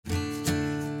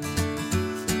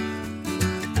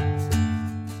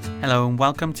Hello and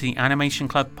welcome to the Animation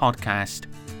Club podcast.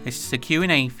 This is a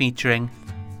Q&A featuring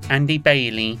Andy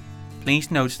Bailey. Please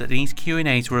note that these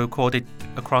Q&As were recorded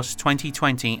across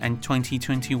 2020 and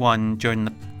 2021 during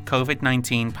the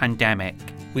COVID-19 pandemic.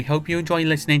 We hope you enjoy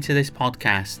listening to this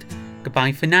podcast.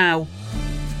 Goodbye for now.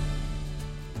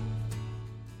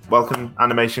 Welcome,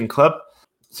 Animation Club.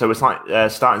 So we're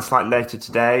starting slightly later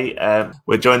today.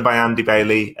 We're joined by Andy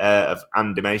Bailey of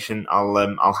Animation.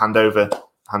 I'll hand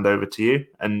over to you,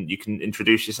 and you can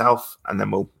introduce yourself, and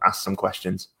then we'll ask some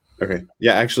questions. Okay.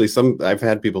 Yeah, actually, I've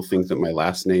had people think that my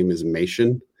last name is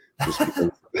Mation, just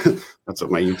because that's what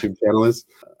my YouTube channel is.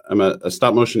 I'm a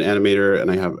stop motion animator,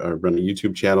 and I run a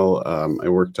YouTube channel. I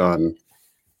worked on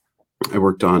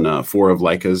 4 of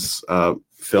Laika's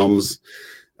films.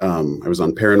 I was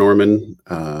on Paranorman,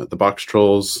 The Box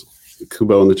Trolls,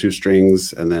 Kubo and the Two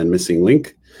Strings, and then Missing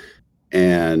Link.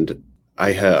 And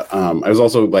I was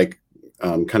also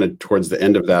kind of towards the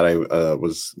end of that, I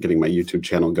was getting my YouTube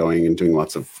channel going and doing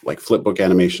lots of flipbook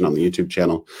animation on the YouTube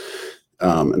channel.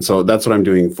 And so that's what I'm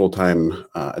doing full time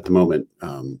at the moment,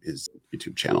 is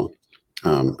YouTube channel.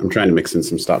 I'm trying to mix in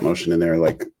some stop motion in there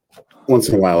once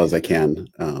in a while as I can.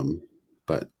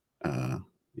 But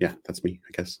yeah, that's me,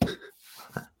 I guess.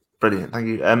 Brilliant, thank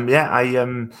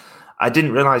you. I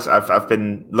didn't realize I've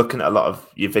been looking at a lot of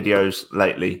your videos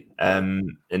lately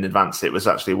in advance. It was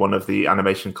actually one of the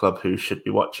Animation Club who should be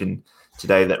watching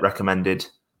today that recommended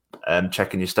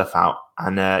checking your stuff out.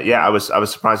 And I was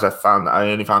surprised.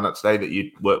 I only found out today that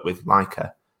you work with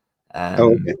Laika.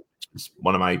 Okay. It's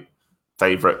one of my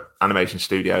favorite animation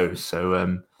studios. So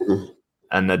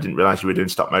and I didn't realize you were doing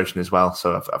stop motion as well.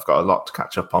 So I've got a lot to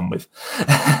catch up on with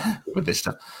with this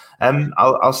stuff.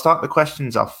 I'll start the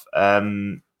questions off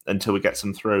until we get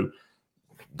some through.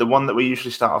 The one that we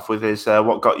usually start off with is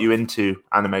what got you into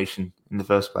animation in the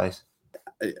first place?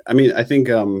 I mean, I think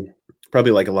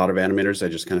probably like a lot of animators, I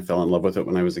just kind of fell in love with it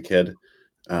when I was a kid.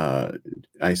 I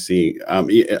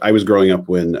was growing up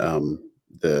when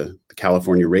the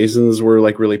California Raisins were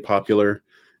really popular,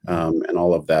 and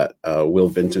all of that Will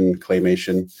Vinton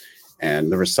claymation.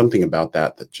 And there was something about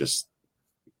that just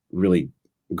really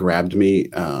grabbed me.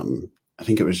 I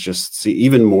think it was just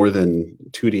even more than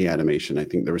 2D animation. I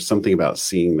think there was something about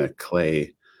seeing the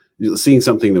clay, seeing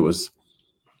something that was,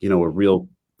 a real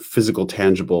physical,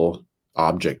 tangible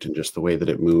object, and just the way that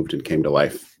it moved and came to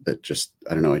life. That just,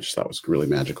 I don't know, I just thought was really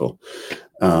magical.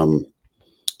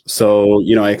 So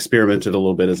I experimented a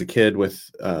little bit as a kid with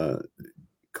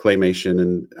claymation,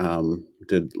 and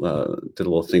did a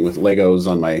little thing with Legos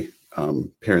on my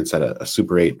parents had a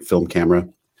Super 8 film camera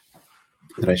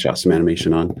that I shot some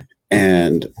animation on.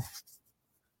 And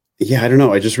yeah, I don't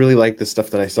know. I just really liked the stuff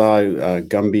that I saw.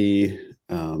 Gumby,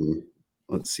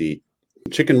 let's see.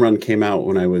 Chicken Run came out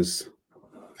when I was,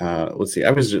 I was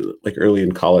early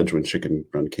in college when Chicken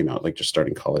Run came out, just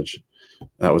starting college.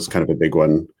 That was kind of a big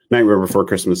one. Nightmare Before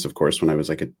Christmas, of course, when I was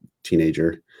a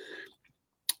teenager.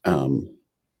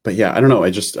 But yeah, I don't know.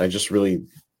 I just really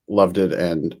loved it.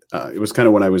 And it was kind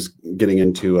of when I was getting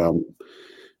into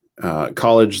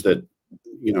college that,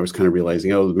 I was kind of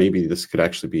realizing, maybe this could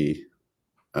actually be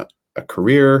a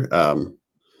career.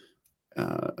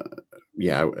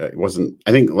 It wasn't,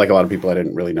 I think like a lot of people, I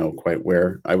didn't really know quite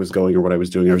where I was going or what I was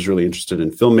doing. I was really interested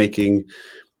in filmmaking,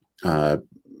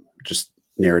 just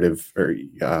narrative or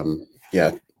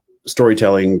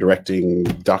storytelling, directing,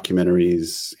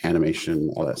 documentaries,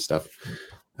 animation, all that stuff.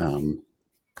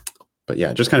 But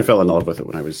yeah, just kind of fell in love with it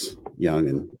when I was young,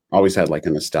 and always had a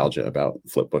nostalgia about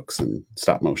flip books and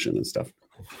stop motion and stuff.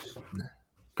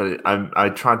 But I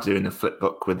tried doing a flip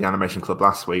book with the Animation Club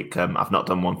last week. I've not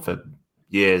done one for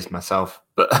years myself,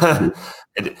 but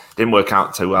it didn't work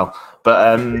out too well.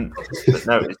 But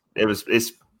no,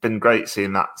 it's been great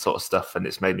seeing that sort of stuff, and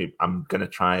it's made me. I'm going to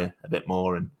try a bit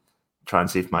more and try and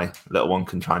see if my little one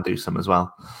can try and do some as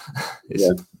well.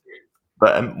 Yeah.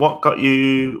 But what got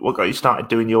you started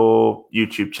doing your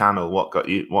YouTube channel?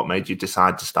 What made you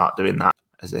decide to start doing that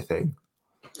as a thing?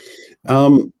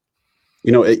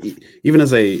 Even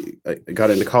as I got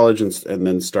into college and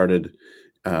then started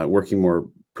working more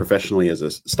professionally as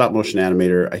a stop motion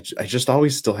animator, I just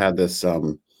always still had this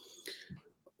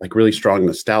really strong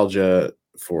nostalgia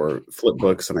for flip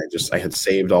books, and I had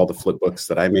saved all the flip books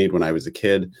that I made when I was a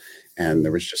kid, and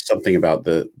there was just something about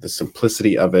the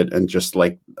simplicity of it, and just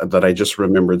that I just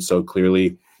remembered so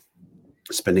clearly,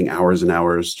 spending hours and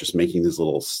hours just making these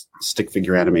little stick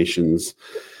figure animations,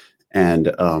 and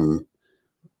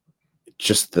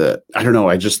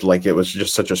it was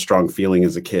just such a strong feeling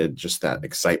as a kid, just that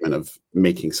excitement of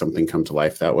making something come to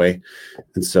life that way.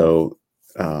 And so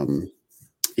I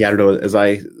don't know, as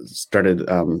I started,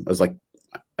 I was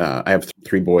I have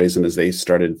three boys, and as they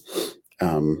started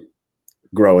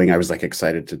growing, I was like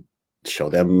excited to show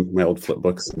them my old flip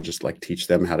books and just like teach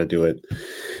them how to do it.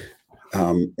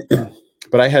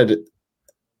 But I had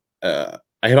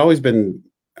always been,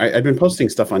 I'd been posting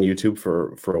stuff on YouTube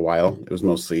for a while. It was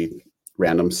mostly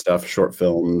random stuff, short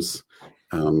films,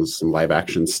 some live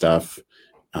action stuff,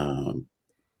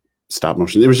 stop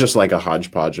motion. It was just like a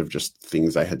hodgepodge of just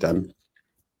things I had done.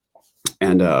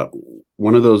 And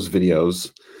one of those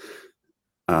videos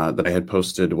that I had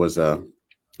posted was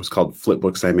called Flip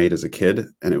Books I Made as a Kid.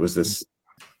 And it was this,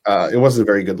 it wasn't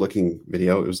a very good looking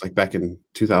video. It was like back in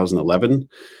 2011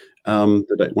 when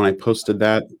I posted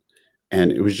that. And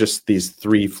it was just these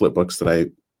 3 flip books that I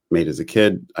made as a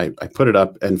kid. I put it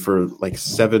up, and for like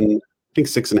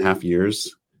 6.5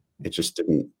 years, it just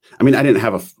didn't, I mean, I didn't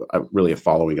have really a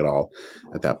following at all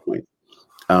at that point.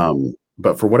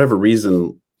 But for whatever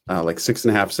reason, like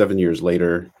 6.5, 7 years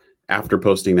later, after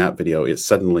posting that video, it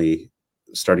suddenly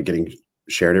started getting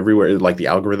shared everywhere. Like the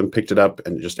algorithm picked it up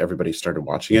and just everybody started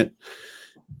watching it.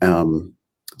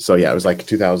 So yeah, it was like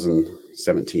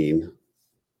 2017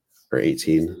 or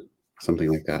 18,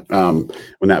 something like that.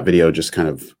 When that video just kind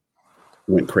of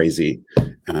went crazy,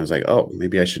 and I was like, oh,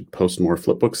 maybe I should post more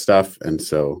flipbook stuff. And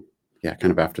so, yeah,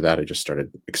 kind of after that, I just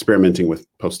started experimenting with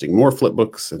posting more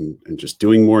flipbooks and just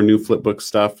doing more new flipbook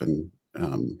stuff. And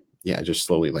yeah, it just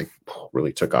slowly like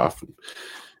really took off.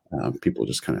 And, people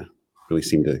just kind of really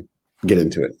seemed to get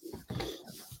into it.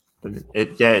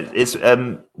 It's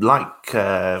like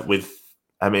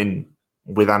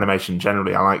with animation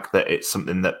generally, I like that it's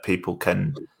something that people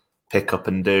can pick up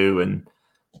and do and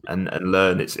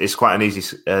learn. It's quite an easy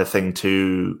thing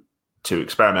to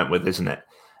experiment with, isn't it?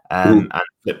 And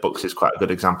Flipbooks is quite a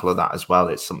good example of that as well.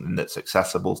 It's something that's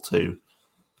accessible to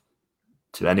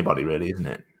anybody, really, isn't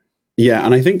it? Yeah,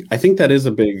 and I think that is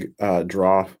a big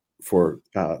draw for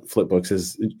Flipbooks,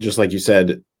 is just like you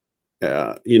said.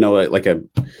 Like a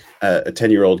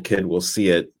 10-year-old kid will see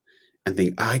it and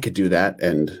think, I could do that,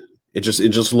 and it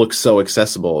just looks so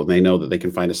accessible, and they know that they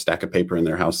can find a stack of paper in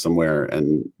their house somewhere,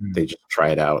 and they just try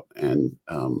it out. And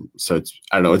so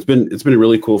I don't know, it's been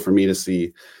really cool for me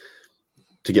to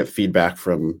get feedback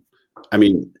from, I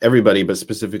mean, everybody, but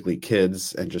specifically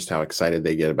kids, and just how excited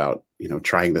they get about,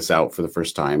 trying this out for the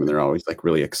first time. And they're always like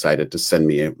really excited to send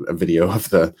me a video of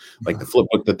the flip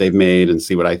book that they've made and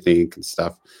see what I think and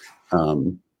stuff.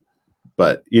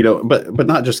 But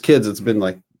not just kids. It's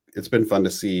been fun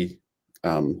to see,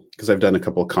 because I've done a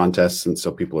couple of contests, and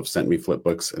so people have sent me flip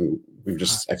books, and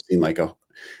I've seen like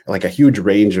a huge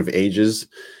range of ages.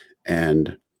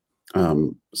 And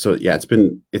so yeah, it's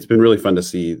been really fun to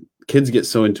see kids get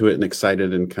so into it and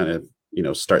excited, and kind of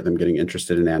start them getting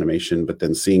interested in animation, but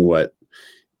then seeing what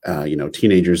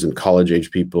teenagers and college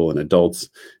age people and adults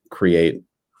create.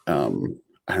 I don't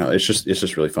know, it's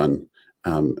just really fun.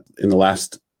 In the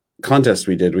last contest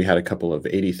we did, we had a couple of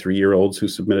 83-year-olds who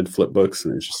submitted flip books,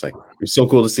 and it's just like, it's so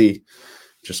cool to see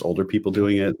just older people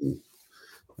doing it. And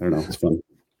I don't know, it's fun.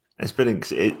 It's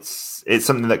brilliant. It's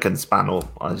something that can span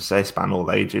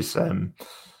all ages.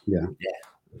 Yeah.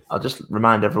 I'll just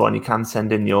remind everyone, you can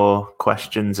send in your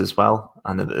questions as well.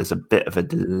 I know that there's a bit of a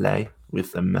delay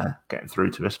with them getting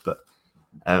through to us, but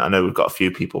I know we've got a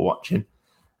few people watching.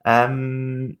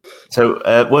 So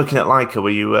working at Leica, were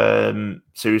you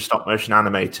so stop motion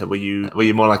animator? Were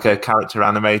you more like a character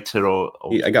animator, or?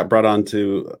 I got brought on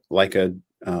to Leica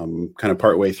kind of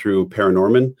partway through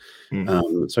Paranorman.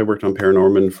 So I worked on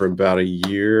Paranorman for about a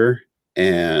year,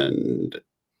 and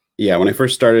yeah, when I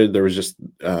first started, there was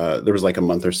like a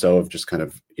month or so of just kind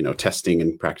of testing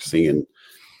and practicing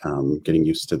and getting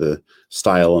used to the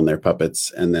style and their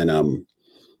puppets, and then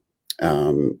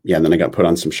and then I got put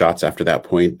on some shots after that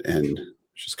point, and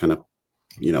just kind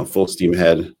of full steam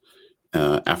ahead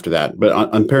after that. But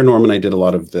on Paranorman, I did a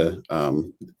lot of the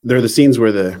there are the scenes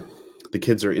where the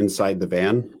kids are inside the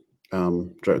van.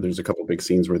 There's a couple big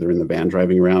scenes where they're in the van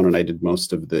driving around, and I did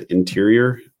most of the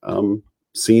interior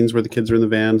scenes where the kids are in the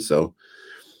van. So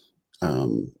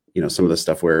some of the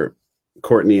stuff where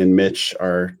Courtney and Mitch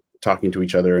are talking to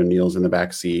each other, and Neil's in the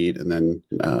back seat, and then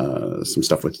some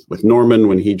stuff with Norman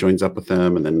when he joins up with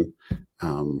them, and then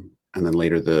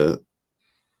later the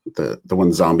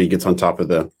one zombie gets on top of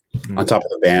the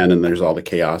van, and there's all the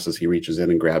chaos as he reaches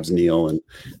in and grabs Neil, and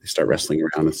they start wrestling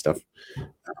around and stuff.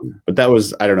 But that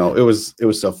was, I don't know, it was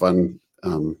so fun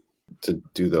to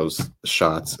do those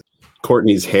shots.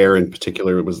 Courtney's hair in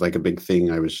particular was like a big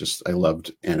thing. I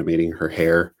loved animating her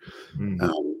hair,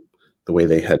 the way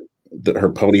they had her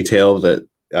ponytail. That,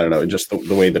 I don't know, just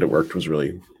the way that it worked was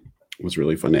really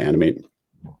fun to animate.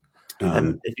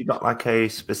 If you got like a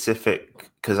specific,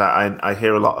 because I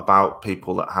hear a lot about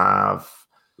people that have,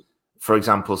 for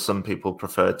example, some people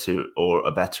prefer to or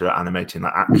are better at animating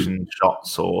like action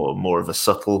shots or more of a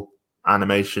subtle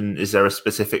animation. Is there a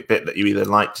specific bit that you either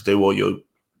like to do or you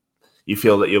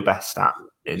feel that you're best at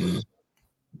in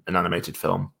an animated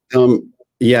film?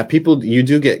 Yeah, you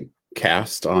do get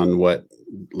cast on what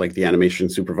like the animation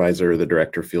supervisor or the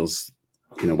director feels,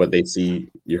 what they see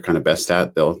you're kind of best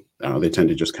at. They tend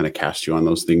to just kind of cast you on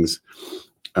those things.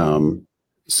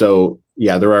 So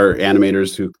yeah, there are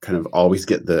animators who kind of always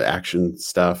get the action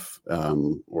stuff,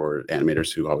 or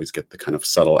animators who always get the kind of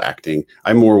subtle acting.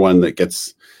 I'm more one that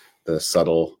gets the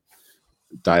subtle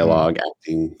dialogue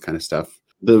acting kind of stuff.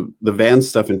 The van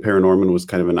stuff in Paranorman was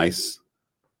kind of a nice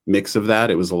mix of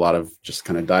that. It was a lot of just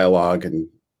kind of dialogue and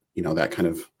that kind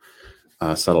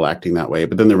of subtle acting that way.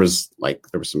 But then there was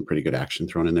some pretty good action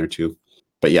thrown in there too.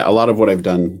 But yeah, a lot of what I've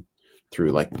done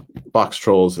through like Box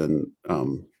Trolls and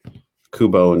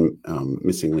Kubo and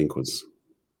Missing Link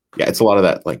it's a lot of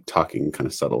that like talking kind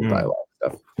of subtle dialogue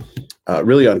stuff.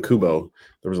 Really on Kubo,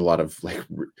 there was a lot of like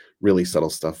really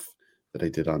subtle stuff that I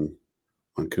did on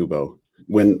Kubo.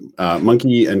 When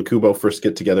Monkey and Kubo first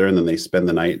get together and then they spend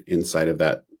the night inside of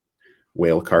that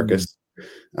whale carcass,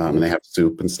 and they have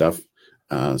soup and stuff.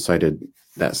 So I did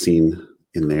that scene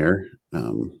in there.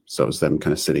 So it was them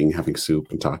kind of sitting, having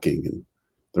soup and talking, and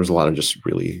there was a lot of just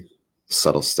really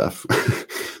subtle stuff.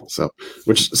 So,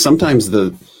 which sometimes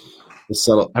the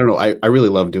subtle, I don't know, I really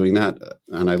love doing that,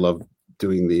 and I love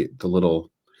doing the little,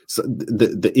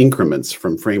 the increments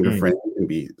from frame to frame can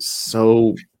be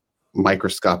so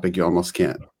microscopic you almost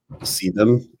can't see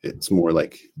them. It's more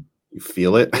like you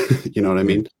feel it. You know what I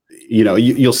mean?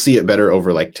 You'll see it better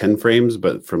over like 10 frames,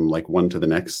 but from like one to the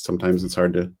next, sometimes it's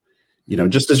hard to,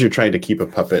 just as you're trying to keep a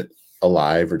puppet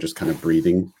alive or just kind of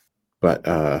breathing. But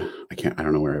I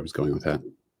don't know where I was going with that.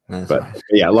 That's but nice.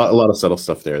 Yeah, a lot of subtle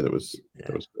stuff there that was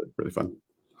good, really fun.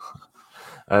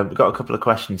 We've got a couple of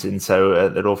questions in, so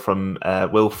they're all from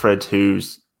Wilfred,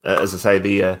 who's, as I say,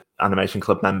 the Animation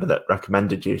Club member that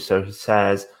recommended you. So he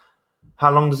says,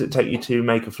 how long does it take you to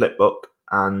make a flip book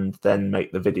and then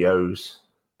make the videos?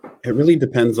 It really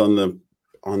depends on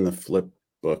the flip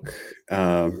book.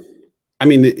 I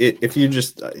mean, if you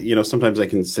just, sometimes I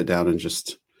can sit down and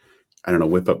just, I don't know,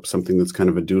 whip up something that's kind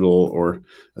of a doodle or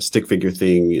a stick figure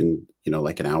thing in,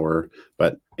 like an hour.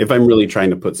 But if I'm really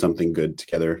trying to put something good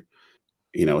together,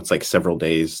 it's like several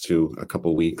days to a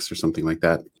couple weeks or something like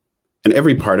that. And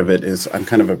every part of it is, I'm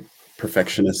kind of a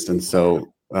perfectionist. And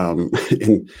so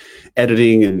in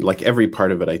editing and like every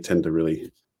part of it, I tend to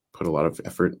really put a lot of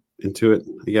effort into it,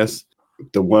 I guess.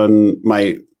 The one,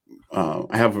 I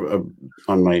have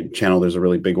on my channel, there's a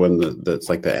really big one that's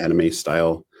like the anime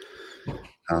style,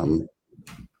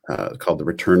 called The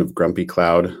Return of Grumpy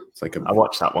Cloud. It's like I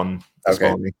watched that one this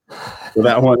morning. So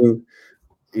that one,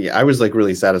 yeah, I was like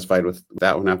really satisfied with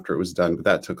that one after it was done, but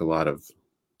that took a lot of,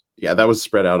 that was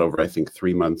spread out over, I think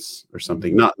 3 months or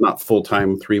something, not full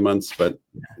time 3 months, but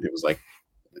it was like,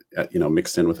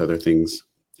 mixed in with other things.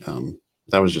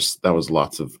 That was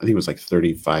lots of, I think it was like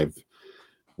 35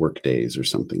 work days or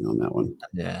something on that one.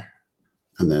 Yeah.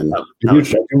 And then I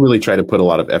do really try to put a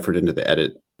lot of effort into the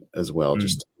edit as well,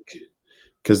 just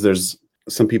because there's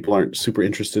some people aren't super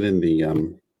interested in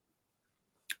the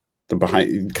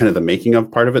behind, kind of the making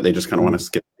of part of it. They just kind of want to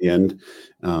skip the end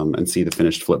and see the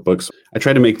finished flip books. I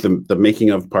try to make the making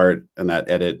of part and that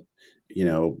edit,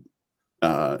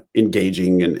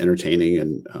 engaging and entertaining,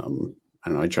 and I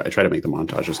don't know. I try to make the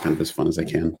montages kind of as fun as I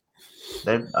can.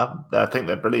 I think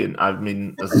they're brilliant. I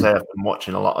mean, as I say, I've been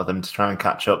watching a lot of them to try and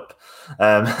catch up.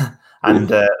 And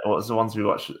what was the ones we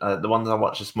watched? The ones I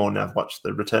watched this morning, I've watched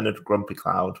The Return of Grumpy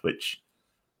Cloud, which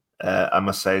I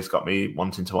must say has got me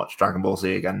wanting to watch Dragon Ball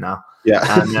Z again now.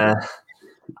 Yeah.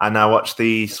 And I watched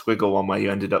the Squiggle one where you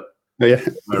ended up,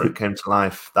 where it came to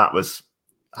life. That was,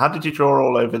 how did you draw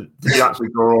all over? Did you actually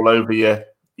draw all over your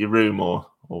room, or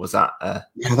was that?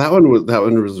 Yeah, that one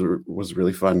was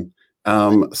really fun.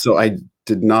 So I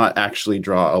did not actually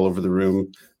draw all over the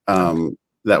room.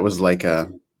 That was like we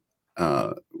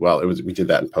did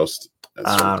that in post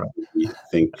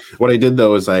thing. What I did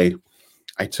though is I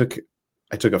took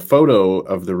a photo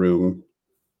of the room.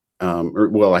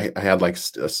 I had like,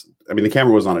 the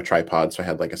camera was on a tripod, so I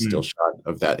had like a still shot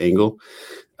of that angle.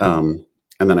 And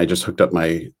then I just hooked up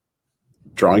my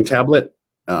drawing tablet,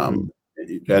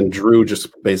 and drew just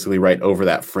basically right over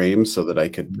that frame so that I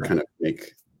could kind of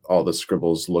make all the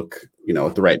scribbles look,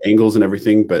 at the right angles and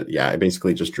everything. But yeah, I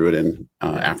basically just drew it in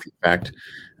after the fact,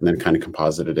 and then kind of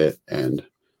composited it and,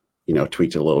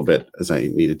 tweaked it a little bit as I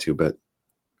needed to. But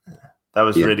That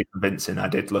was really convincing. I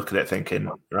did look at it thinking,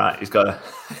 right, he's got a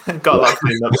lot of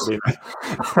cleaning up to do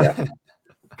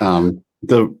now.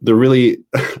 The really,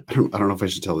 I don't know if I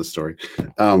should tell this story.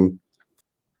 I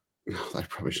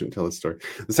probably shouldn't tell this story.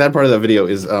 The sad part of that video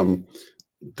is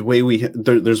the way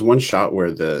there's one shot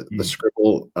where the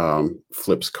scribble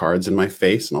flips cards in my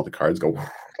face, and all the cards go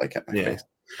like at my face.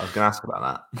 I was going to ask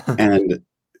about that. And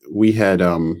we had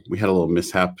a little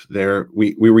mishap there.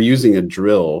 We were using a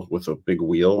drill with a big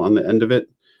wheel on the end of it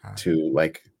to,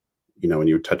 like, you know, when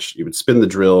you would spin the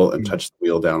drill and touch the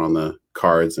wheel down on the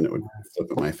cards, and it would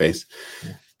flip at my face.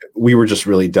 We were just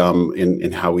really dumb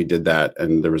in how we did that,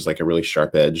 and there was like a really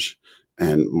sharp edge.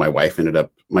 And my wife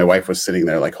was sitting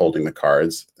there like holding the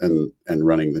cards and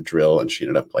running the drill, and she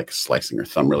ended up like slicing her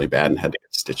thumb really bad and had to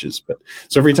get stitches. But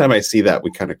so every time I see that,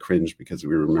 we kind of cringe because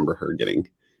we remember her getting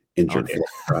injured.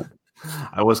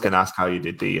 I was going to ask how you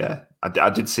did the. I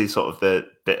did see sort of the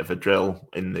bit of a drill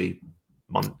in the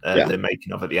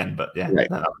making of at the end, but that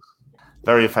was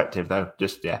very effective though.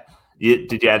 Just did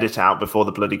you edit it out before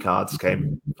the bloody cards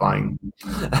came flying?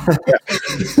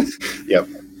 Yep.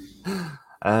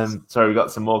 So we've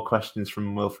got some more questions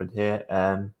from Wilfred here.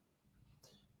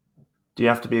 Do you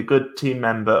have to be a good team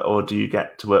member, or do you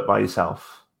get to work by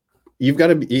yourself? You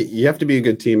have to be a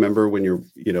good team member when you're,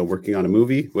 you know, working on a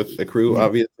movie with the crew,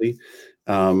 obviously.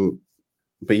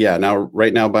 But yeah,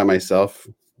 right now by myself,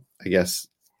 I guess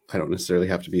I don't necessarily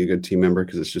have to be a good team member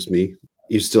because it's just me.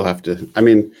 You still have to. I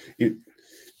mean, you've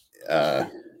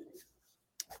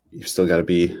still got to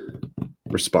be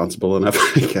responsible enough,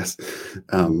 I guess.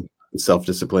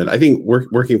 Self-discipline. I think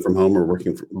working from home or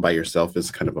working by yourself is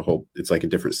kind of it's like a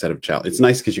different set of challenge. It's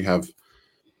nice because you have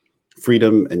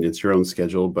freedom and it's your own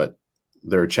schedule, but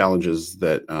there are challenges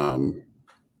that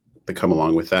come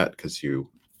along with that because you're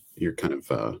kind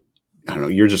of I don't know,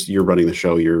 you're running the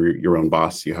show, you're your own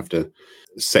boss. You have to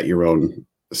set your own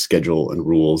schedule and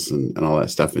rules and all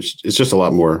that stuff. It's just a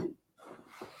lot more,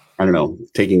 I don't know,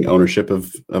 taking ownership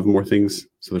of more things.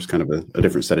 So there's kind of a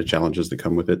different set of challenges that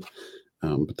come with it.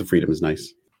 But the freedom is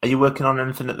nice. Are you working on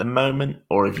anything at the moment,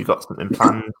 or have you got something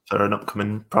planned for an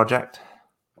upcoming project?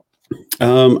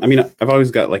 I mean, I've always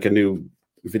got like a new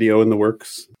video in the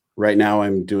works. Right now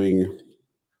I'm doing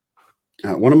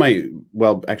my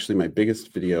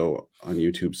biggest video on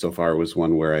YouTube so far was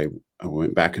one where I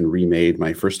went back and remade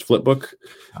my first flip book.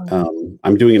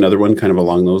 I'm doing another one kind of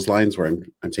along those lines where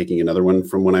I'm taking another one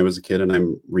from when I was a kid and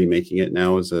I'm remaking it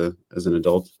now as an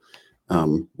adult,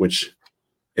 which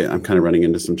I'm kind of running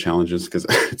into some challenges because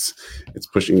it's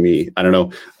pushing me. I don't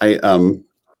know.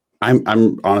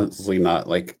 I'm honestly not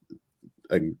like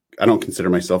I don't consider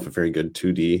myself a very good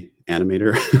 2D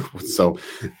animator. So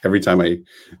every time I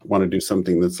want to do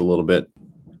something that's a little bit,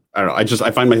 I don't know,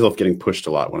 I find myself getting pushed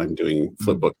a lot when I'm doing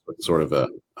flip books with sort of a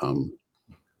I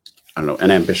don't know,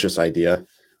 an ambitious idea.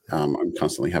 I'm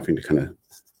constantly having to kind of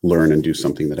learn and do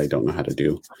something that I don't know how to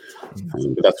do.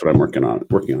 But that's what I'm working on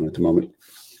at the moment.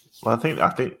 Well, I think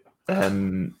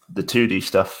the 2D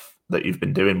stuff that you've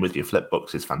been doing with your flip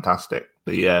books is fantastic.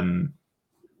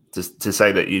 To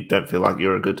say that you don't feel like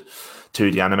you're a good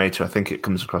 2D animator, I think it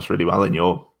comes across really well in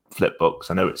your flip books.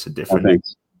 I know it's a different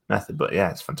method, but yeah,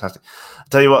 it's fantastic. I'll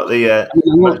tell you what, I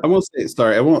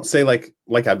won't say like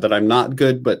that I'm not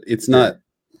good, but it's not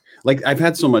like I've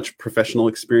had so much professional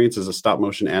experience as a stop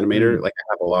motion animator. Like I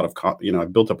have a lot of,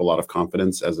 I've built up a lot of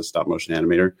confidence as a stop motion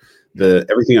animator.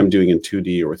 Everything I'm doing in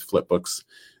 2D or with flip books,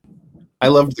 I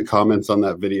loved the comments on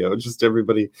that video. Just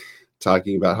everybody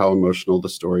talking about how emotional the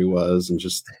story was, and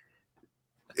just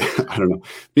I don't know.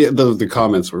 The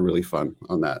comments were really fun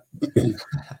on that. That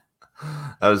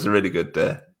was a really good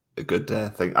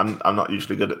thing. I'm not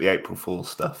usually good at the April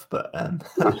Fool's stuff, but yeah.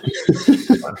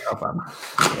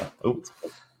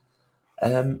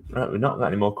 Right, we've not got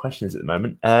any more questions at the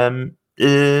moment.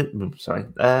 Sorry.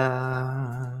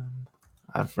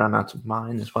 I've run out of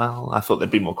mine as well. I thought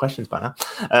there'd be more questions by now.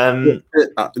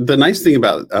 The nice thing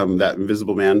about that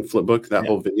Invisible Man flip book, that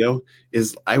whole video,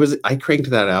 is I cranked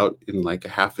that out in like a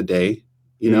half a day,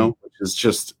 which is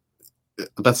just,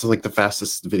 that's like the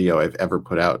fastest video I've ever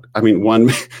put out. I mean, one,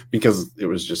 because it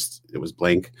was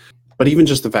blank, but even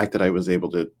just the fact that I was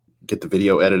able to get the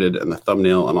video edited and the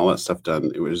thumbnail and all that stuff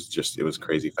done, it was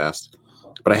crazy fast.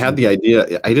 But I had the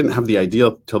idea. I didn't have the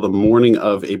idea till the morning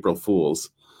of April Fool's.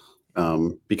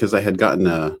 Because I had gotten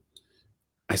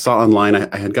I saw online,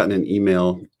 I had gotten an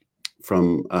email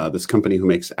from this company who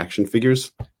makes action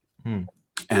figures.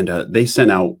 And they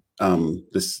sent out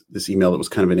this email that was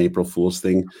kind of an April Fool's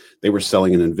thing. They were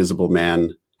selling an Invisible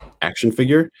Man action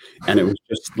figure, and it was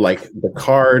just like the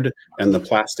card and the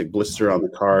plastic blister on the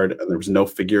card, and there was no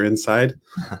figure inside.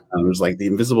 It was like the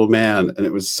Invisible Man, and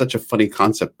it was such a funny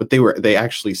concept. But they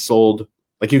actually sold,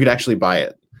 like, you could actually buy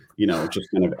it, just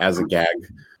kind of as a gag.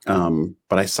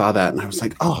 But I saw that and I was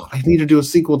like, oh, I need to do a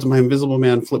sequel to my Invisible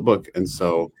Man flip book, and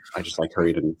so I just like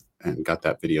hurried and got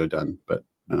that video done. But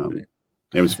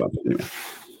it was fun. Anyway.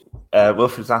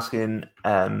 Wilfred's asking,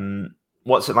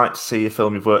 what's it like to see a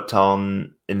film you've worked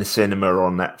on in the cinema or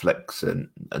on Netflix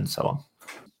and so on?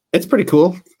 It's pretty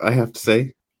cool, I have to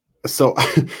say. So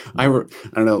I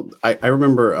don't know. I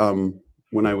remember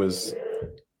when I was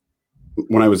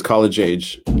college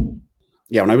age.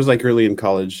 Yeah, when I was like early in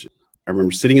college, I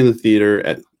remember sitting in the theater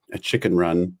at Chicken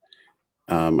Run.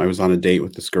 I was on a date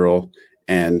with this girl,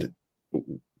 and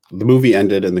the movie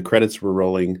ended and the credits were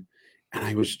rolling, and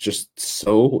I was just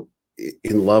so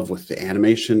in love with the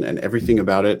animation and everything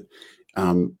about it,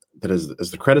 that as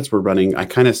the credits were running, I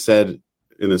kind of said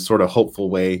in a sort of hopeful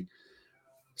way,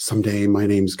 someday my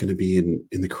name's going to be in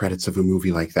the credits of a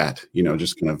movie like that,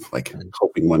 just kind of like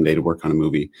hoping one day to work on a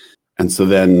movie. And so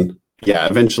then, yeah,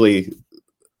 eventually,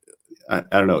 I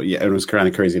don't know. Yeah, it was kind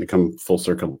of crazy to come full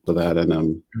circle to that.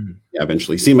 And yeah,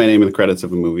 eventually see my name in the credits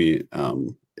of a movie.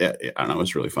 Yeah, I don't know. It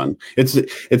was really fun.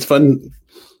 It's fun,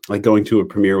 like going to a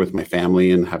premiere with my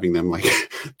family and having them like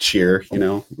cheer,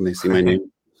 when they see my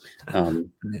name.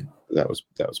 That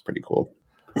was pretty cool.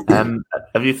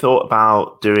 Have you thought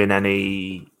about doing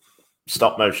any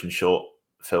stop motion short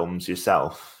films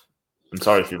yourself? I'm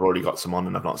sorry if you've already got some on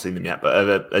and I've not seen them yet,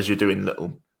 but as you're doing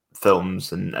little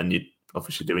films and you're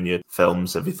obviously doing your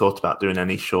films, have you thought about doing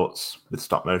any shorts with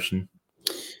stop motion?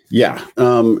 Yeah.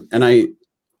 And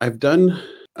I've done,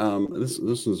 this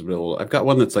one's a bit old. I've got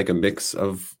one that's like a mix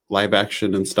of live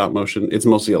action and stop motion. It's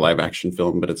mostly a live action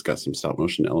film, but it's got some stop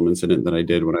motion elements in it that I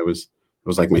did when it was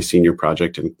like my senior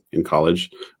project in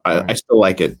college. I still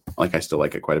like it. Like, I still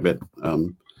like it quite a bit.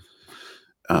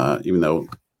 Even though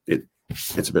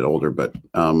it's a bit older, but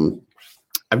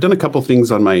I've done a couple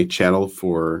things on my channel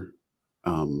for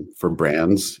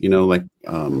brands,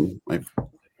 I've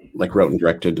like wrote and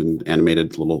directed and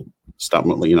animated little stop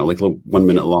motion, like little 1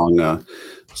 minute long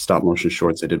stop motion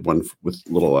shorts. I did one with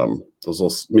little those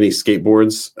little mini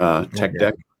skateboards, Tech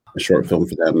Deck, a short film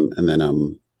for them, and then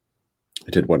I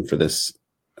did one for this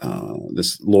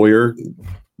lawyer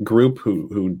group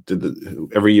who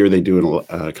every year they do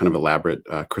a kind of elaborate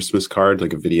Christmas card,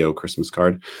 like a video Christmas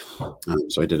card.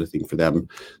 So I did a thing for them.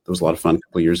 That was a lot of fun a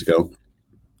couple of years ago.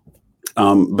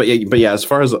 But yeah, as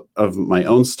far as of my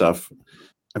own stuff,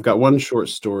 I've got one short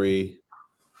story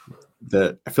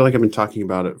that I feel like I've been talking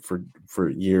about it for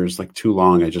years, like too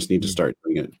long. I just need to start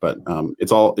doing it. But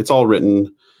it's all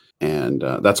written, and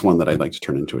that's one that I'd like to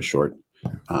turn into a short.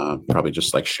 Probably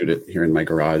just like shoot it here in my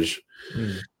garage,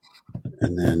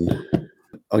 and then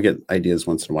I'll get ideas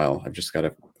once in a while. I've just got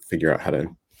to figure out how to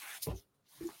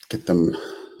get them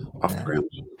off the ground.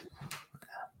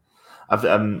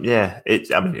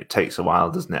 It takes a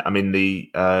while, doesn't it? I mean,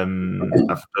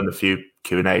 I've done a few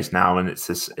Q&As now, and it's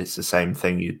the same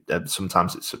thing.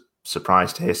 Sometimes it's a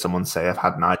surprise to hear someone say, "I've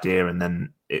had an idea," and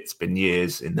then it's been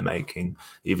years in the making,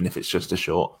 even if it's just a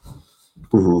short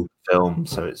film.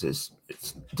 So it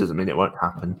doesn't mean it won't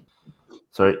happen.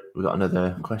 Sorry, we got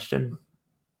another question.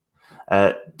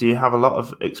 Do you have a lot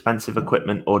of expensive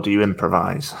equipment, or do you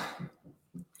improvise?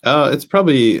 It's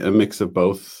probably a mix of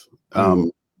both.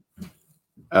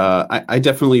 I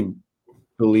definitely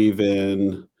believe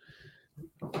in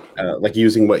like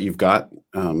using what you've got,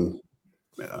 and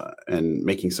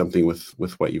making something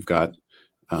with what you've got,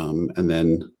 and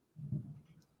then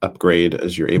upgrade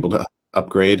as you're able to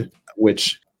upgrade,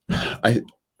 which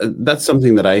that's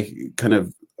something that I kind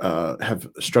of have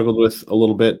struggled with a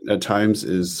little bit at times,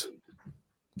 is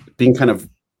being kind of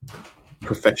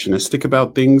perfectionistic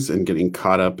about things and getting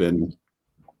caught up in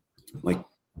like,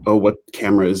 oh, what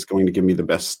camera is going to give me the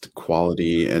best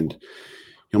quality? And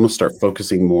you almost start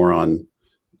focusing more on,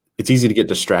 it's easy to get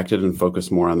distracted and focus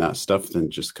more on that stuff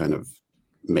than just kind of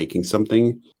making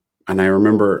something. And I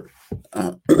remember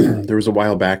there was a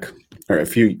while back, or a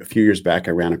few years back,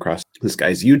 I ran across this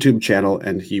guy's YouTube channel,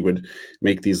 and he would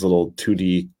make these little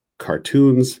 2D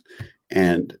cartoons,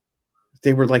 and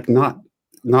they were like not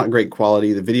great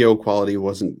quality. The video quality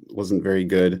wasn't very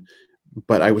good,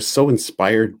 but I was so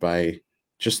inspired by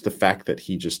just the fact that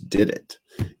he just did it.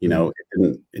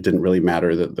 It didn't really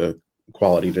matter that the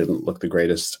quality didn't look the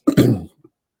greatest.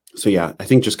 So yeah, I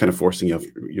think just kind of forcing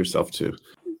yourself to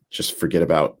just forget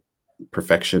about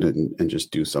perfection and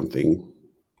just do something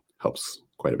helps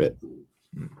quite a bit.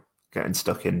 Getting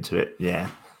stuck into it, yeah.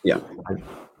 Yeah.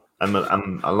 I'm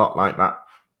a lot like that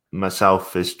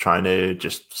myself is trying to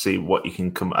just see what you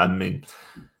can come. I mean,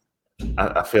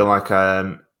 I feel like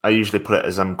I usually put it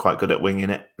as I'm quite good at winging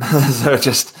it. So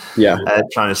just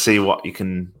trying to see what you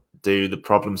can do. The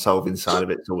problem solving side of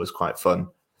it's always quite fun.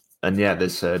 And yeah,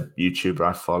 there's a YouTuber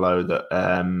I follow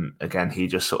that again, he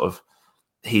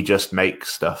just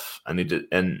makes stuff,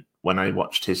 and when I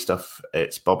watched his stuff,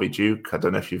 it's Bobby Duke. I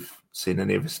don't know if you've seen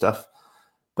any of his stuff,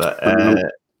 but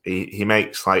he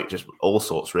makes like just all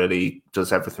sorts. Really, he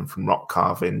does everything from rock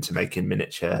carving to making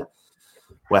miniature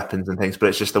weapons and things. But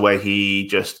it's just the way he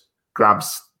just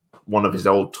grabs one of his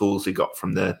old tools he got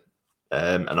from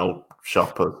an old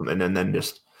shop or something, and then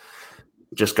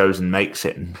just goes and makes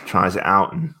it and tries it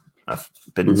out. And I've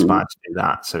been inspired to do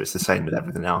that. So it's the same with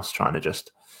everything else. Trying to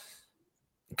just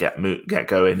get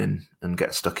going and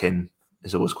get stuck in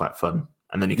is always quite fun.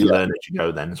 And then you can learn as you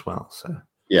go then as well. So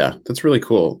yeah, that's really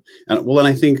cool. And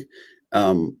I think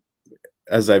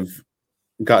as I've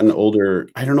gotten older,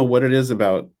 I don't know what it is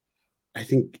about. I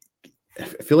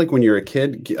feel like when you're a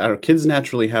kid, kids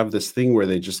naturally have this thing where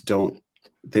they just don't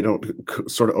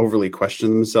sort of overly question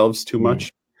themselves too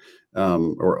much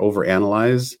or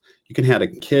overanalyze. You can hand a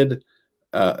kid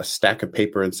a stack of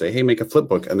paper and say, hey, make a flip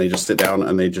book. And they just sit down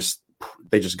and they just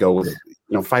go with it.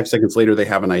 5 seconds later, they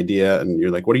have an idea and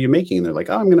you're like, what are you making? And they're like,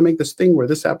 oh, I'm going to make this thing where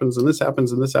this happens and this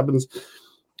happens and this happens.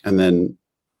 And then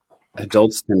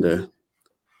adults tend to,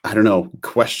 I don't know,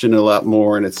 question a lot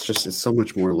more. And it's so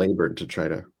much more labored to try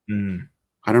to,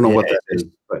 I don't know what that is,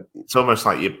 but it's almost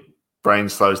like your brain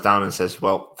slows down and says,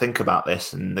 well, think about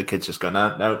this. And the kids just go,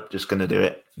 no, just going to do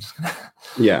it.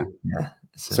 Yeah.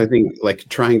 So I think like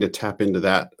trying to tap into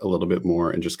that a little bit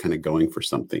more and just kind of going for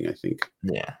something, I think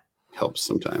helps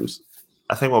sometimes.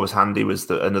 I think what was handy was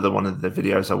that another one of the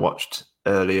videos I watched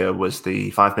earlier was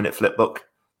the 5-minute flip book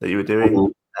that you were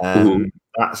doing.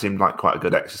 That seemed like quite a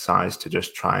good exercise to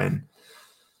just try and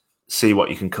see what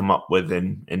you can come up with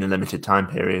in a limited time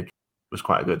period. It was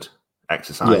quite a good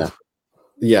exercise.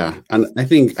 Yeah. And I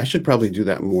think I should probably do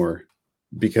that more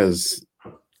because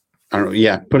I don't know.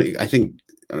 Yeah.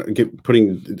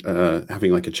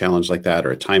 Having like a challenge like that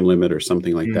or a time limit or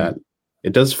something like that,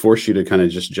 it does force you to kind of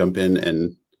just jump in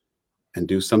and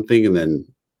do something. And then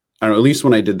I don't know, at least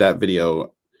when I did that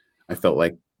video, I felt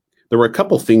like there were a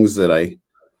couple things that I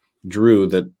drew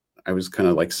that I was kind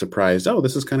of like surprised. Oh,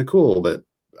 this is kind of cool. That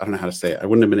I don't know how to say it. I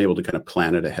wouldn't have been able to kind of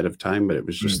plan it ahead of time, but it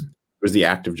was just, it was the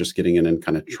act of just getting in and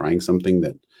kind of trying something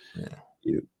that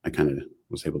I kind of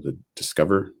was able to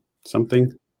discover something.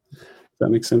 Does that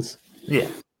make sense? Yeah.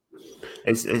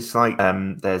 It's like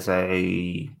there's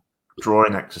a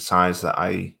drawing exercise that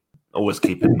I always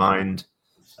keep in mind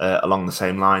along the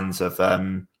same lines of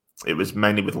it was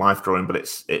mainly with life drawing, but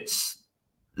it's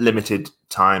limited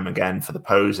time again for the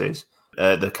poses.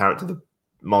 The character, the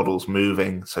model's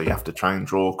moving, so you have to try and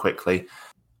draw quickly.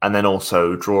 And then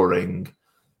also drawing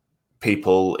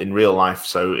people in real life.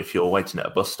 So if you're waiting at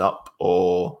a bus stop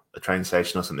or a train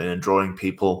station or something and drawing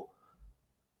people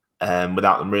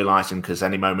without them realizing, because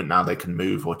any moment now they can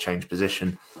move or change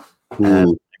position.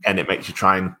 And it makes you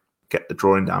try and get the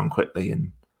drawing down quickly.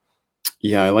 And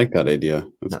yeah, I like that idea.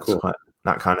 That's cool.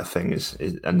 That kind of thing is,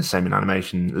 and the same in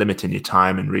animation, limiting your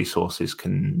time and resources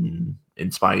can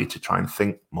inspire you to try and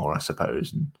think more, I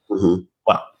suppose. And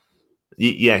well,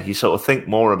 you sort of think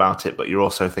more about it, but you're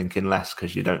also thinking less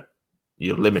because you're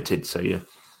limited. So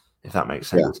if that makes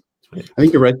sense. Yeah. I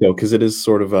think you're right though, because it is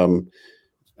sort of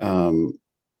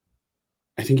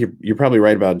I think you're probably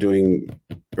right about doing,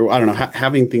 or I don't know,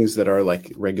 having things that are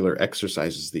like regular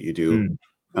exercises that you do,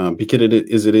 because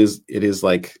it is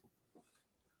like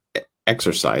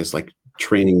exercise, like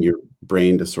training your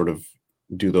brain to sort of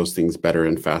do those things better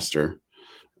and faster.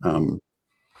 And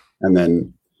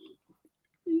then,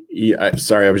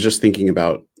 I was just thinking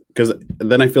about, because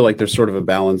then I feel like there's sort of a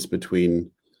balance between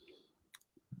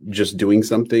just doing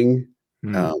something,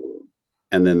 and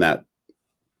then that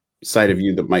side of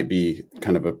you that might be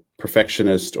kind of a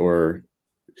perfectionist, or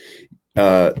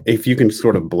if you can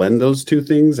sort of blend those two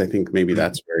things, I think maybe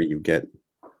that's where you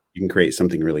can create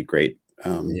something really great.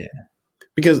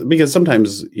 Because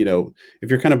sometimes, if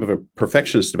you're kind of a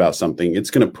perfectionist about something,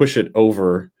 it's going to push it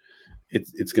over.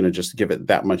 It's going to just give it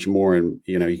that much more. And,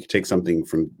 you can take something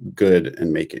from good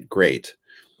and make it great.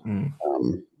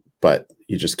 But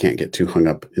you just can't get too hung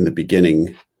up in the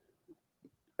beginning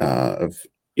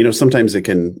sometimes it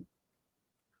can,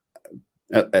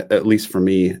 at least for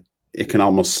me, it can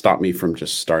almost stop me from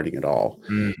just starting at all.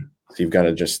 So you've got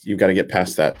to get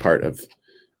past that part of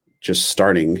just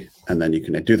starting, and then you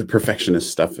can do the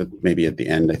perfectionist stuff maybe at the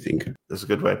end. I think that's a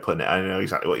good way of putting it. I know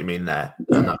exactly what you mean there,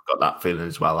 and I've got that feeling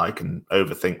as well. I can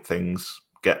overthink things,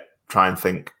 get try and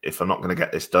think, if I'm not going to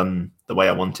get this done the way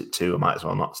I want it to, I might as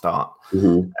well not start.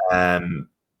 Mm-hmm.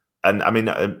 And I mean,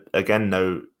 again,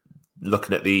 no,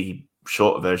 looking at the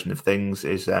shorter version of things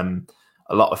is a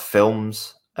lot of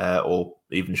films or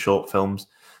even short films.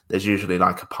 There's usually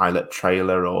like a pilot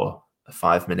trailer or a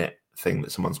 5-minute thing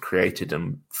that someone's created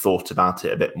and thought about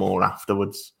it a bit more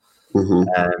afterwards.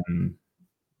 Mm-hmm.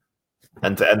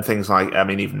 And things like, I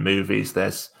mean, even movies,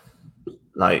 there's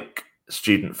like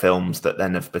student films that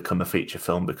then have become a feature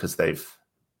film because they've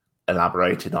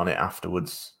elaborated on it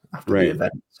afterwards, after the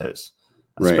event. So it's,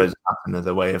 I suppose,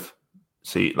 another way of,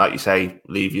 like you say,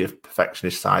 leave your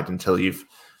perfectionist side until you've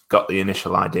got the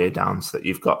initial idea down, so that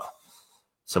you've got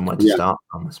somewhere to start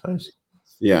from, I suppose.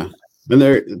 Yeah. And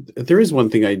there is one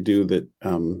thing I do that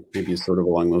maybe is sort of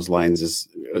along those lines, is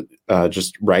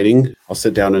just writing. I'll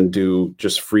sit down and do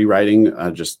just free writing,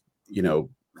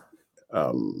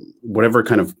 whatever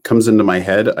kind of comes into my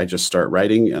head, I just start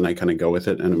writing and I kind of go with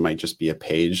it, and it might just be a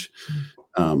page.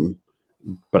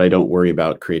 But I don't worry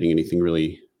about creating anything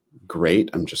really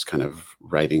great. I'm just kind of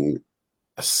writing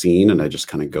a scene, and I just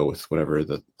kind of go with whatever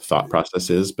the thought process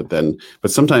is. But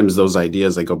sometimes those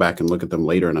ideas, I go back and look at them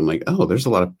later and I'm like, oh,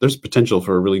 there's potential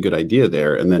for a really good idea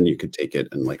there. And then you could take it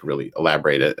and like really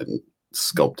elaborate it and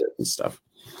sculpt it and stuff.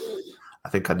 I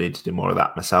think I need to do more of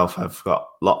that myself. I've got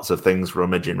lots of things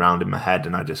rummaging around in my head,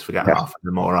 and I just forget half of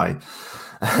them, or I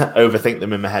overthink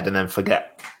them in my head and then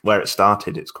forget where it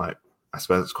started. I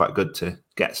suppose it's quite good to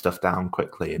get stuff down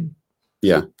quickly and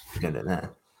get it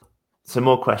there. Some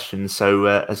more questions. So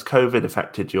has COVID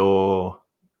affected your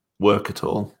work at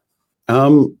all?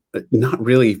 Not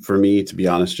really for me, to be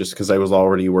honest, just because I was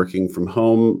already working from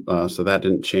home. So that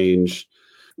didn't change.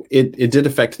 It did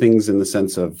affect things in the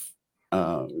sense of,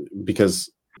 because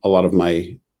a lot of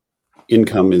my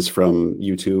income is from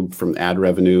YouTube, from ad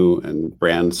revenue and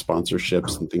brand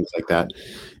sponsorships and things like that.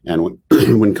 And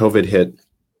when COVID hit,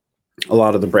 a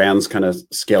lot of the brands kind of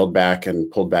scaled back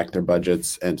and pulled back their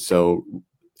budgets. And so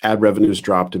ad revenues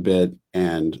dropped a bit,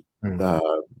 and,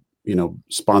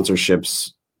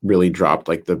 sponsorships really dropped,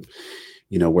 like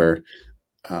where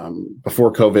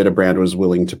before COVID, a brand was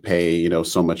willing to pay,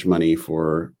 so much money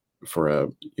for a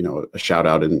shout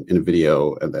out in a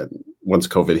video. And then once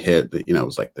COVID hit, it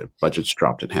was like the budgets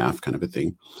dropped in half, kind of a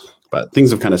thing. But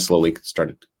things have kind of slowly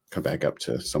started to come back up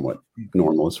to somewhat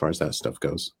normal as far as that stuff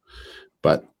goes.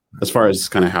 But as far as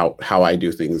kind of how I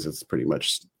do things, it's pretty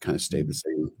much kind of stayed the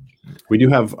same. We do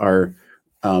have our,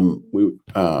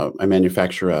 I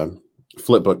manufacture a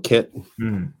flipbook kit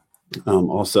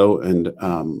also. And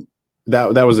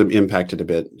that was impacted a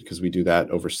bit because we do that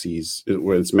overseas,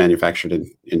 where it's manufactured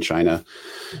in China.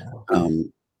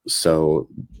 So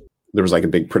there was like a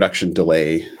big production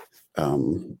delay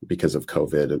because of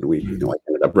COVID, and we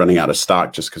ended up running out of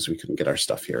stock just because we couldn't get our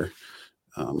stuff here.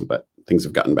 But things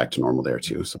have gotten back to normal there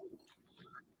too. So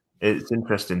it's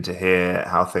interesting to hear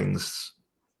how things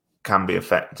can be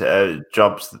affected.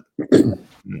 Jobs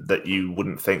that you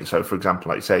wouldn't think. So, for example,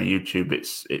 like you say, YouTube,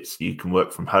 it's you can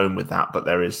work from home with that, but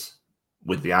there is,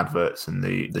 with the adverts and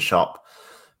the shop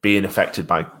being affected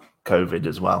by COVID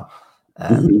as well.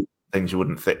 Things you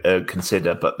wouldn't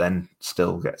consider, but then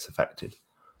still gets affected.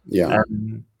 Yeah.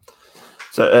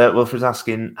 So Wilfred's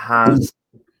asking, has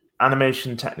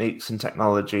animation techniques and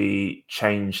technology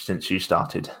changed since you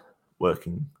started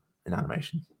working in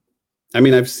animation? I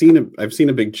mean, I've seen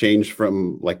a big change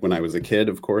from like when I was a kid,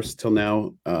 of course, till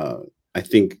now. I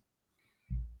think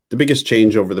the biggest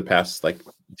change over the past like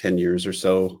 10 years or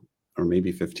so, or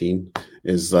maybe 15,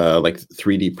 is like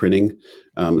 3D printing,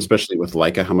 especially with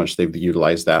Leica, how much they've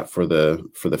utilized that for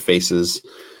the faces.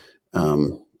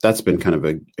 That's been kind of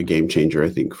a game changer, I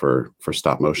think, for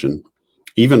stop motion.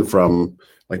 Even from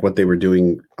like what they were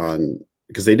doing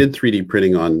because they did 3D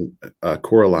printing on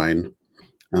Coraline,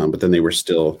 but then they were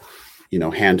still,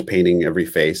 hand painting every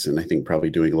face, and I think probably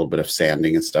doing a little bit of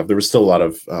sanding and stuff. There was still a lot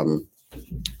of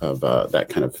that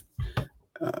kind of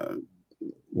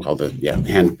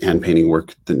hand painting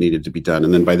work that needed to be done.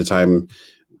 And then by the time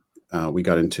we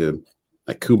got into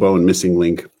like Kubo and Missing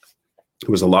Link, it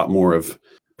was a lot more of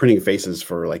printing faces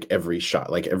for like every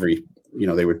shot, like every,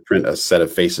 they would print a set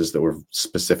of faces that were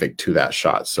specific to that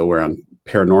shot. So where on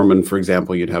Paranorman, for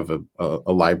example, you'd have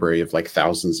a library of like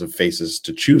thousands of faces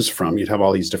to choose from. You'd have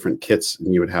all these different kits,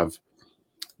 and you would have,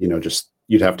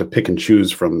 you'd have to pick and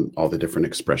choose from all the different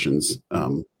expressions.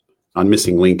 On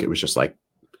Missing Link, it was just like,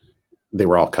 they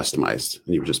were all customized,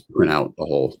 and you would just print out a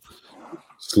whole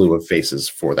slew of faces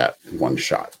for that one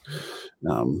shot.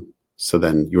 So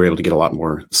then you were able to get a lot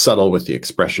more subtle with the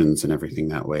expressions and everything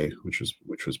that way, which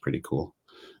was pretty cool.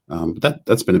 But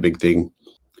that's been a big thing.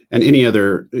 And any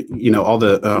other, all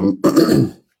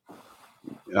the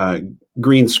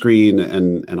green screen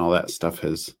and all that stuff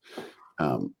has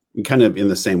kind of in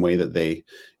the same way that they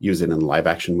use it in live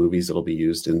action movies, it'll be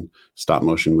used in stop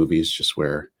motion movies, just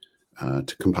where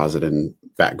to composite in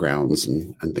backgrounds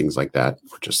and things like that,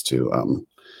 or just to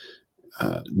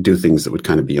do things that would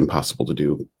kind of be impossible to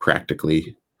do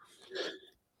practically.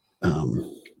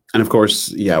 And of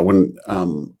course, when I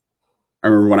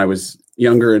remember when I was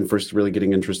younger and first really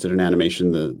getting interested in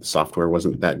animation, the software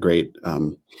wasn't that great. I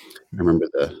remember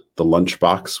the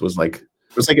Lunchbox was like,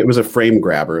 it was a frame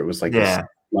grabber. It was like this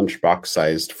Lunchbox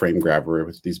sized frame grabber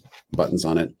with these buttons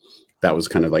on it. That was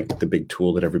kind of like the big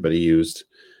tool that everybody used.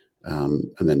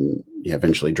 And then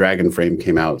eventually Dragon Frame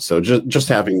came out. So just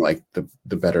having like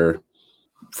the better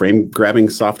frame grabbing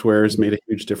software has made a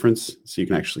huge difference. So you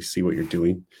can actually see what you're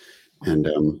doing. And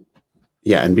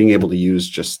and being able to use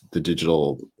just the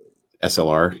digital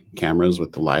SLR cameras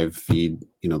with the live feed,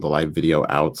 the live video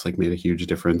outs, like made a huge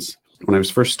difference. When I was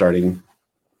first starting,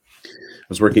 I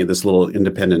was working at this little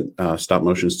independent stop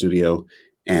motion studio,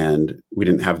 and we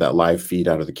didn't have that live feed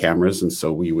out of the cameras. And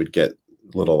so we would get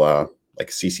little like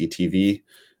CCTV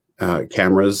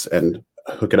cameras and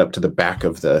hook it up to the back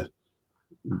of the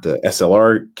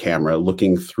SLR camera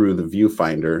looking through the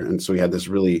viewfinder. And so we had this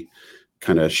really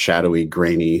kind of shadowy,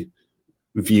 grainy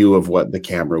view of what the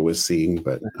camera was seeing.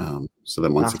 But so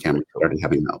then once the camera started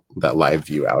having that live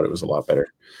view out, it was a lot better.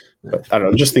 But I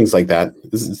don't know, just things like that.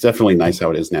 It's definitely nice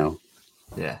how it is now.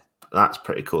 Yeah, that's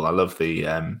pretty cool. I love the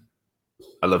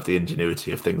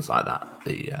ingenuity of things like that.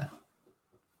 The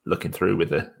looking through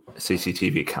with a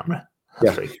CCTV camera.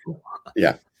 That's pretty cool.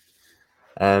 Yeah.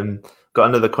 Got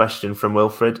another question from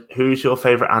Wilfred. Who's your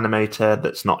favorite animator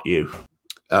that's not you?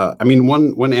 One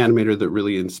animator that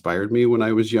really inspired me when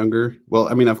I was younger. Well,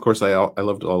 I mean, of course, I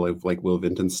loved all of like Will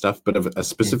Vinton's stuff, but of a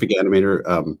specific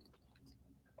animator,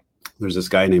 there's this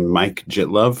guy named Mike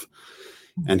Jitlove,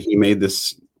 and he made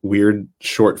this weird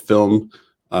short film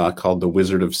called The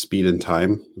Wizard of Speed and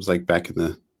Time. It was like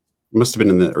it must have been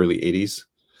in the early 80s.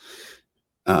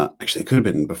 Actually, it could have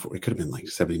been before. It could have been like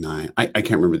 79. I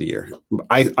can't remember the year.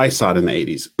 I saw it in the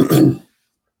 80s.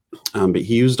 But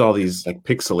he used all these like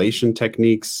pixelation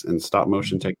techniques and stop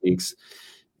motion techniques,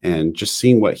 and just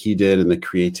seeing what he did and the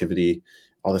creativity,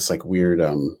 all this like weird,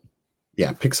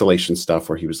 pixelation stuff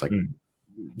where he was like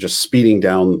just speeding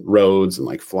down roads and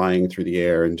like flying through the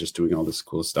air and just doing all this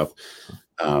cool stuff.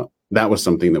 That was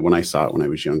something that when I saw it when I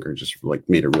was younger, just like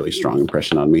made a really strong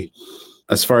impression on me.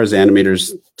 As far as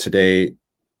animators today,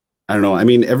 I don't know. I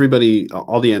mean,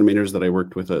 all the animators that I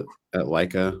worked with at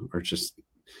Leica are just,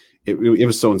 it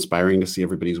was so inspiring to see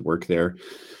everybody's work there,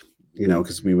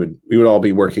 because we would all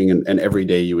be working and every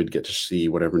day you would get to see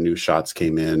whatever new shots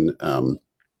came in.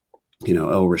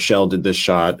 Rochelle did this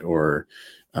shot, or,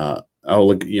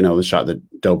 look, the shot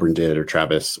that Delbrin did, or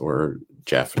Travis or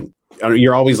Jeff. And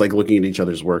you're always like looking at each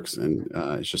other's works, and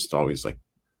it's just always like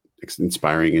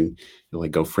inspiring, and you'll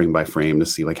like go frame by frame to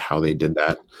see like how they did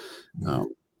that.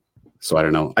 So I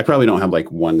don't know. I probably don't have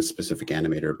like one specific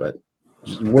animator, but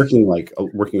just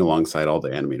working alongside all the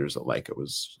animators at Leica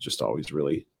was just always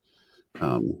really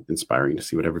inspiring to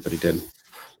see what everybody did.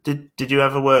 Did you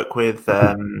ever work with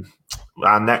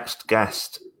our next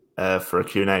guest for a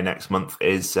Q&A next month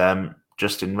is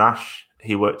Justin Rash?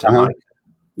 He worked at Leica.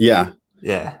 Yeah.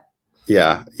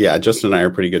 Justin and I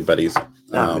are pretty good buddies.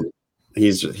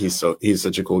 He's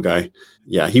such a cool guy.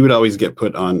 Yeah, he would always get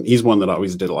put on. He's one that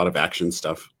always did a lot of action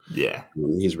stuff. Yeah,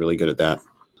 he's really good at that.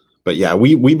 But yeah,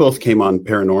 we both came on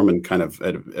Paranorman kind of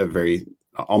at a very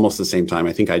almost the same time.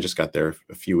 I think I just got there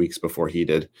a few weeks before he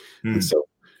did, and so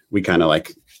we kind of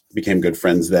like became good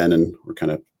friends then, and we're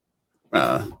kind of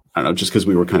I don't know, just because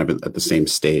we were kind of at the same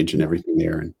stage and everything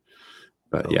there.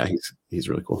 But yeah, he's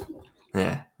really cool.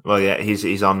 Yeah, well, yeah,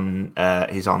 he's on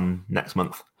next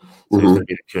month. So he's going to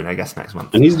be the Q&A guest next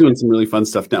month. And he's doing some really fun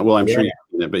stuff now. Well, I'm sure you've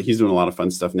seen it, but he's doing a lot of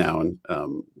fun stuff now, and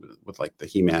with like the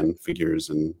He-Man figures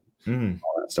and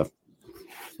all that stuff.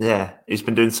 Yeah, he's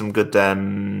been doing some good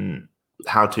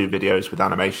how-to videos with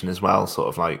animation as well, sort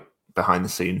of like behind the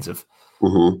scenes of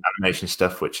animation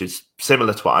stuff, which is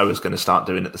similar to what I was going to start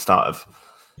doing at the start of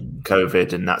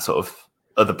COVID, and that sort of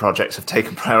other projects have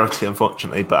taken priority,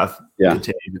 unfortunately, but I've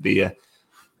continued to be a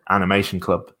animation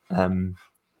club.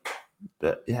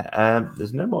 But yeah,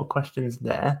 there's no more questions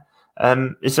there.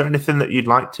 Is there anything that you'd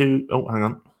like to? Oh, hang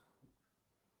on.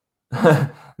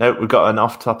 No, we've got an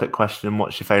off-topic question.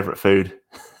 What's your favorite food?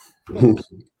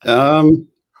 I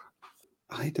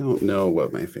don't know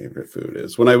what my favorite food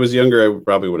is. When I was younger, I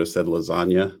probably would have said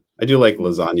lasagna. I do like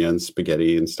lasagna and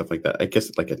spaghetti and stuff like that. I guess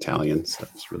it's like Italian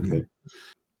stuff is really good.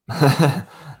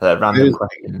 Random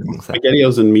question.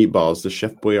 SpaghettiOs and meatballs, the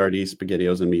Chef Boyardee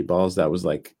SpaghettiOs and meatballs. That was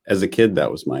like, as a kid,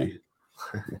 that was my,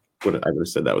 what I would have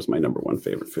said that was my number one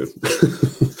favorite food.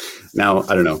 Now,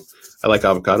 I don't know. I like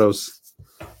avocados.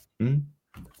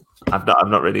 I've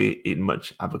not really eaten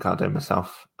much avocado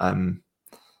myself. I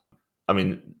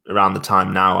mean, around the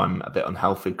time now, I'm a bit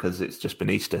unhealthy because it's just been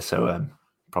Easter, so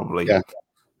probably. Yeah.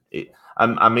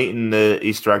 I'm eating the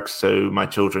Easter eggs so my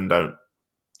children don't.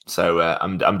 So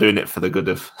I'm doing it for the good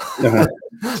of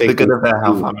the good of their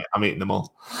health. I'm eating them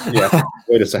all. Yeah,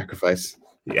 way to sacrifice.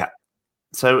 Yeah.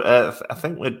 So I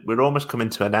think we're almost coming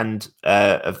to an end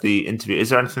of the interview. Is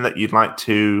there anything that you'd like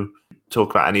to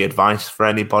talk about? Any advice for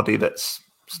anybody that's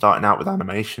starting out with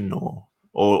animation or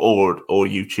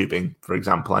YouTubing, for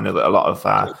example? I know that a lot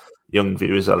of young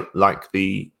viewers are like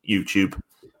the YouTube,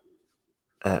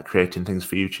 creating things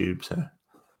for YouTube. So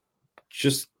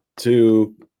just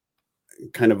to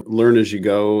kind of learn as you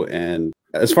go. And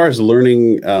as far as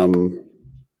learning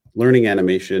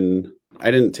animation, I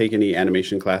didn't take any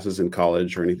animation classes in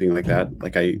college or anything like that.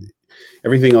 Like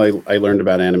everything I learned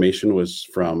about animation was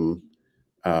from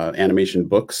animation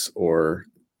books or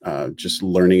just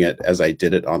learning it as I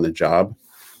did it on the job.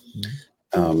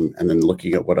 And then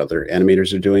looking at what other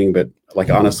animators are doing. But like,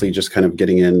 honestly, just kind of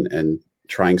getting in and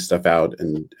trying stuff out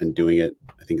and doing it,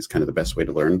 I think is kind of the best way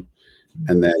to learn.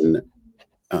 And then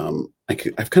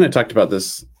I've kind of talked about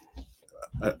this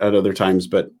at other times,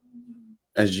 but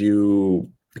as you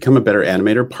become a better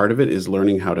animator, part of it is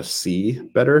learning how to see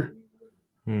better.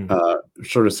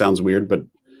 Sort of sounds weird, but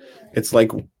it's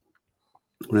like when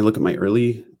I look at my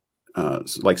early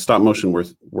like stop motion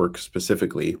work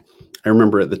specifically, I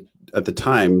remember at the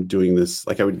time doing this,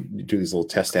 like I would do these little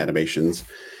test animations,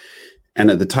 and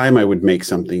at the time I would make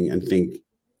something and think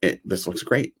this looks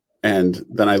great, and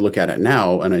then I look at it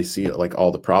now and I see like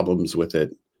all the problems with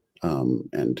it,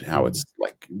 and how it's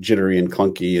like jittery and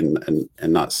clunky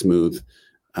and not smooth.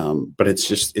 But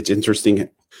it's interesting.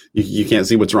 You can't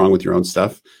see what's wrong with your own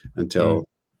stuff until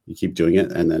you keep doing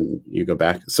it, and then you go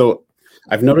back. So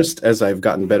I've noticed as I've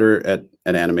gotten better at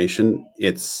animation,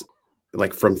 it's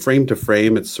like from frame to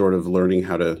frame, it's sort of learning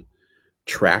how to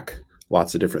track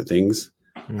lots of different things.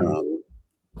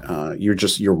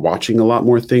 You're watching a lot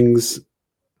more things,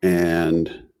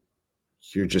 and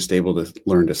you're just able to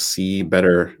learn to see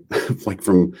better, like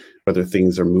from whether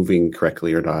things are moving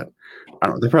correctly or not. I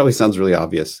don't know. That probably sounds really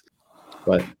obvious,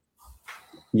 but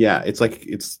yeah, it's like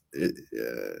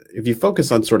if you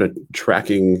focus on sort of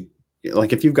tracking,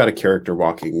 like if you've got a character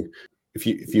walking, if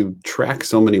you track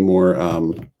so many more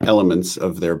elements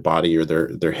of their body or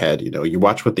their head, you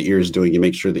watch what the ear is doing, you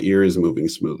make sure the ear is moving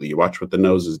smoothly, you watch what the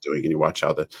nose is doing, and you watch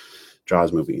how the jaw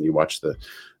is moving, and you watch the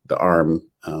arm.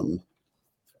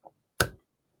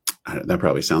 That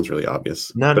probably sounds really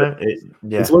obvious.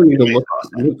 It's learning to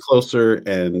look closer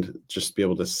and just be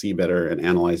able to see better and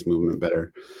analyze movement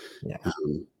better. Yeah.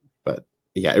 But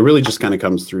yeah, it really just kind of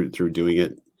comes through doing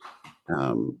it.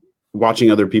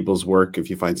 Watching other people's work, if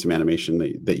you find some animation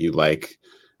that you like,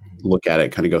 look at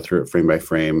it, kind of go through it frame by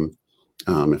frame.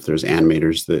 If there's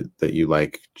animators that you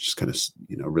like, just kind of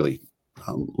really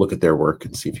look at their work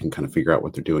and see if you can kind of figure out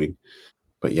what they're doing.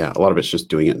 But yeah, a lot of it's just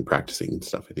doing it and practicing and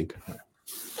stuff, I think.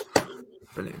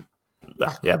 Brilliant.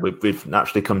 Yeah, we've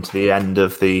naturally come to the end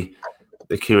of the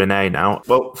Q&A now.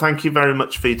 Well, thank you very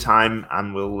much for your time,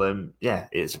 and we'll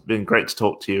it's been great to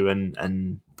talk to you,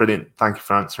 and brilliant. Thank you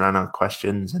for answering our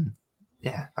questions, and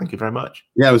yeah, thank you very much.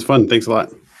 Yeah, it was fun. Thanks a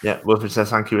lot. Yeah, Wilfred says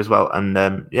thank you as well,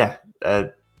 and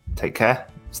take care,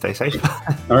 stay safe.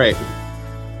 All right.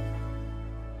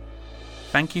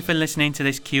 Thank you for listening to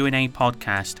this Q&A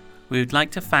podcast. We would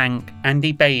like to thank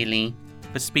Andy Bailey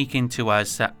for speaking to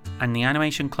us and the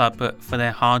Animation Club for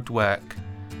their hard work.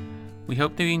 We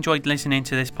hope that you enjoyed listening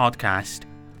to this podcast.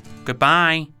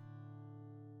 Goodbye.